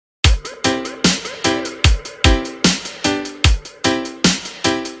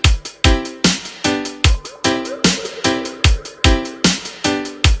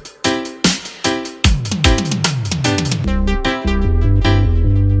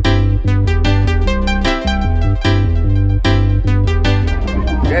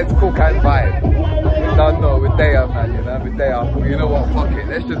and vibe. You don't know, with Daya, man, you know, with Daya, I thought, you know what, fuck it,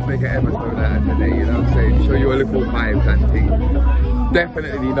 let's just make an episode out of today, you know what I'm saying? Show you a little vibes and thing.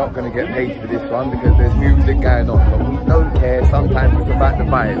 Definitely not going to get paid for this one because there's music going on, but we don't care. Sometimes it's about the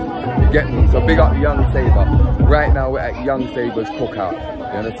vibes, you get me? So big up Young Saber. Right now we're at Young Saber's cookout, you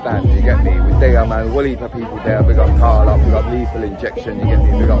understand? You get me? With Daya, man, Woooi for people there. We got Carl up, we got Likkle Injection, you get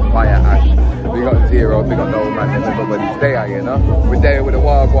me? We got Fire Ash, we got Zero, we got No Man, and everybody's Daya, you know? We're there with a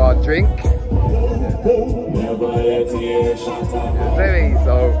Wagwan drink.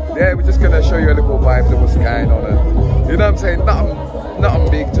 So yeah, we're just gonna show you a little vibes of what's going on, and you know what I'm saying, nothing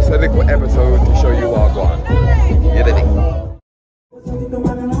big, just a little episode to show you what going on. You ready?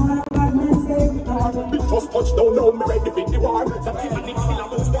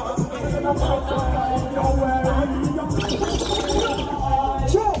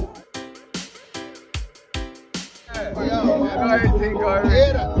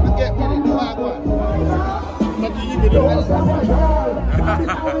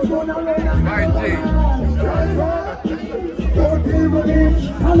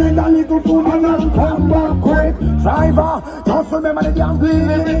 Driver, just remember the damn thing.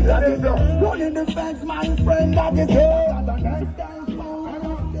 That is running the fence, my friend. That is it.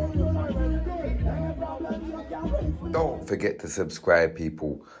 Don't forget to subscribe,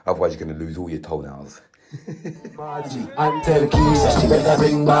 people. Otherwise, you're gonna lose all your toenails. And tell Keisha she better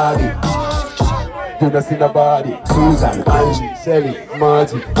bring body. You don't see nobody. Susan, Angie, Shelly,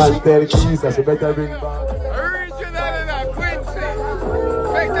 Margie, and tell Keisha she better bring body. Original and a Quincy.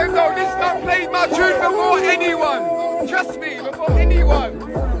 Make them know this not played my tune before anyone. Trust me, before anyone.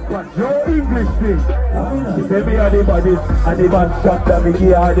 Your English thing. She say me are the body, and the man shot that me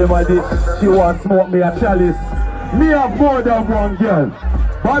give her the body. She want smoke me a chalice. Me have more than one girl.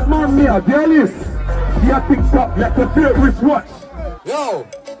 Bad man, me a girlies. She a TikTok like a fake wristwatch. Yo,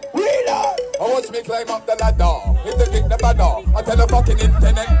 reader! I watch me climb up the ladder. If they kick the ladder, I tell the fucking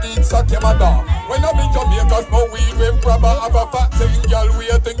internet geek suck your mother. When I'm in Jamaica, smoke weed with grabber. Have a fat thing, girl,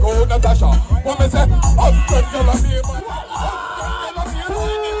 waiting, go Natasha. When me say, I'm spread, girl, I'm here,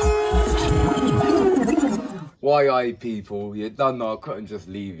 Why, people, you don't know, I couldn't just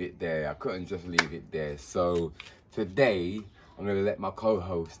leave it there. So today, I'm going to let my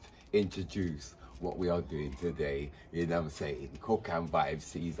co-host introduce what we are doing today. You know what I'm saying? Cook and Vibe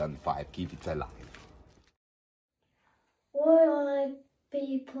Season 5. Keep it alive. Woooi,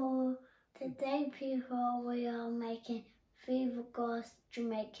 people. Today, people, we are making fever grass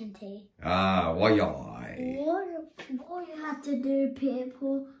Jamaican tea. Ah, why? What you have to do,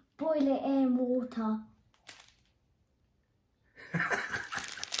 people, boil it in water.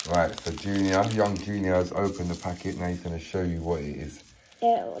 Right, so young Junior has opened the packet. Now he's going to show you what it is.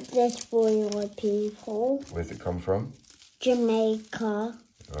 This boil, people. Where's it come from? Jamaica.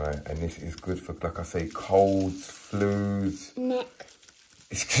 Right, and this is good for, like I say, colds, flus. Neck.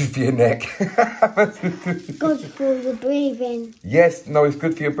 It's good for your neck. Good for your breathing. Yes, no, it's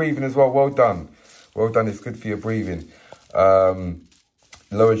good for your breathing as well. Well done. Well done, it's good for your breathing. Lowers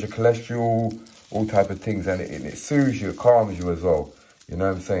your cholesterol, all type of things, and it soothes you, it calms you as well. You know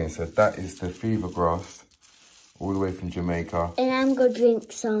what I'm saying? So that is the fever grass, all the way from Jamaica. And I'm going to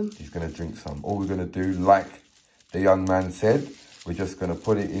drink some. He's going to drink some. All we're going to do, like the young man said, we're just going to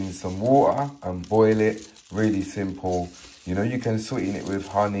put it in some water and boil it. Really simple. You know, you can sweeten it with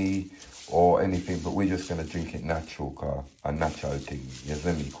honey or anything, but we're just going to drink it natural, a natural thing. You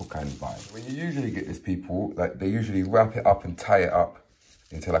know, me cook and vibe. When you usually get this, people, like they usually wrap it up and tie it up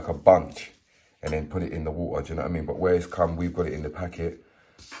into like a bunch and then put it in the water, do you know what I mean? But where it's come, we've got it in the packet.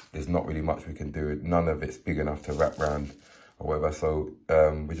 There's not really much we can do. None of it's big enough to wrap round or whatever. So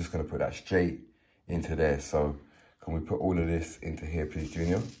we're just going to put that straight into there. So can we put all of this into here, please,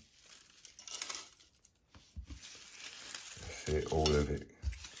 Junior? That's it, all of it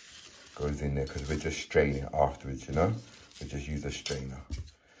goes in there because we're just straining it afterwards, you know? We just use a strainer.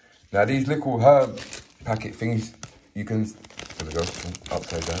 Now, these little herb packet things, you can, there we go,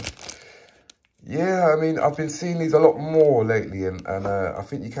 upside down. Yeah, I mean, I've been seeing these a lot more lately, and I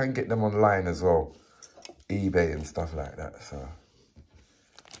think you can get them online as well. eBay and stuff like that, so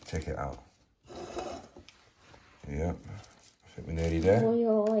check it out. Yep, I think we're nearly there.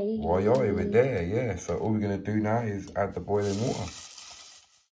 Oiii. Oiii, we're there, yeah. So all we're going to do now is add the boiling water.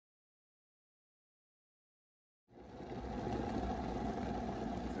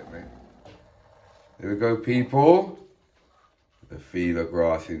 There we go, people. The fever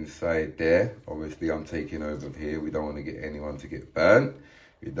grass inside there. Obviously, I'm taking over here. We don't want to get anyone to get burnt.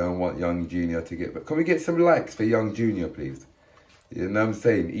 We don't want young Junior to get burnt. Can we get some likes for young Junior, please? You know what I'm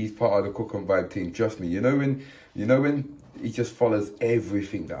saying? He's part of the Cook and Vibe team. Trust me. You know when he just follows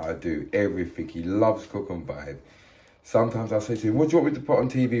everything that I do, everything. He loves Cook and Vibe. Sometimes I say to him, what do you want me to put on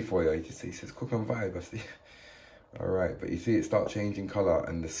TV for you? He says, Cook and Vibe. I say, all right. But you see it start changing colour,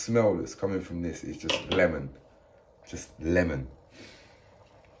 and the smell that's coming from this is just lemon. Just lemon.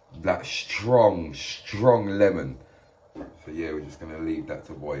 That strong lemon. So yeah, we're just going to leave that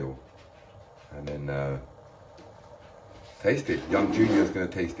to boil. And then taste it. Young Junior's going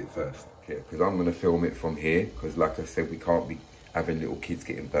to taste it first. Okay, because I'm going to film it from here. Because like I said, we can't be having little kids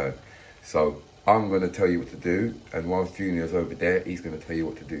getting burnt. So I'm going to tell you what to do. And whilst Junior's over there, he's going to tell you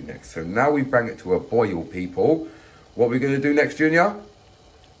what to do next. So now we bring it to a boil, people. What are we going to do next, Junior?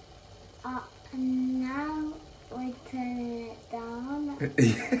 Now we turn it down.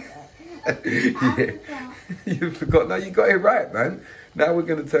 Yeah. You forgot. No, you got it right, man. Now we're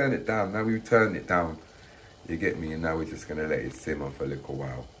going to turn it down. Now we've turned it down. You get me? And now we're just going to let it simmer for a little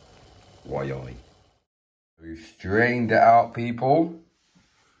while. Oiii. We've strained it out, people.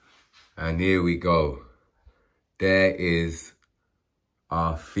 And here we go. There is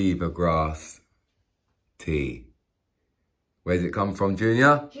our fever grass tea. Where's it come from,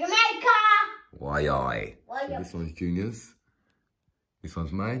 Junior? Jamaica! Oiii. So this one's Junior's. This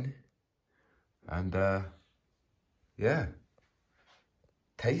one's mine. And yeah.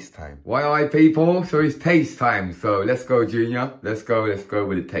 Taste time. Oiii, people. So it's taste time. So let's go, Junior. Let's go with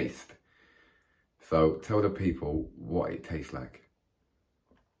the taste. So tell the people what it tastes like.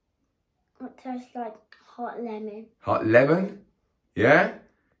 It tastes like hot lemon. Hot lemon? Yeah?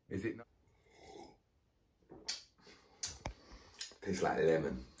 Is it not? Tastes like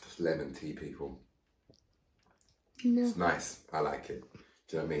lemon. Just lemon tea, people. No. It's nice. I like it.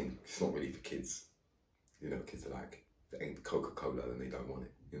 Do you know what I mean? It's not really for kids. You know what kids are like. If it ain't Coca-Cola, then they don't want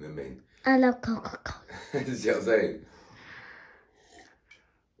it. You know what I mean? I love Coca-Cola. You see what I'm saying?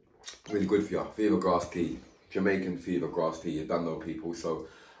 Really good for you. Fever grass tea. Jamaican fever grass tea. You don't know, people. So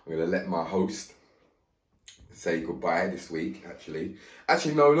I'm going to let my host say goodbye this week, actually.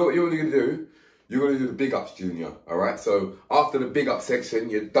 Actually, no, you know what you're going to do? You're going to do the big ups, Junior. All right? So after the big up section,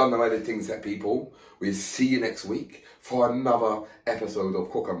 you're done the editing set, people. We'll see you next week for another episode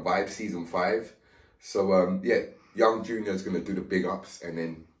of Cook and Vibe, Season 5. So, yeah, young Junior's going to do the big ups and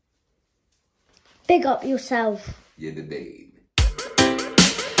then... Big up yourself. Yeah, the day.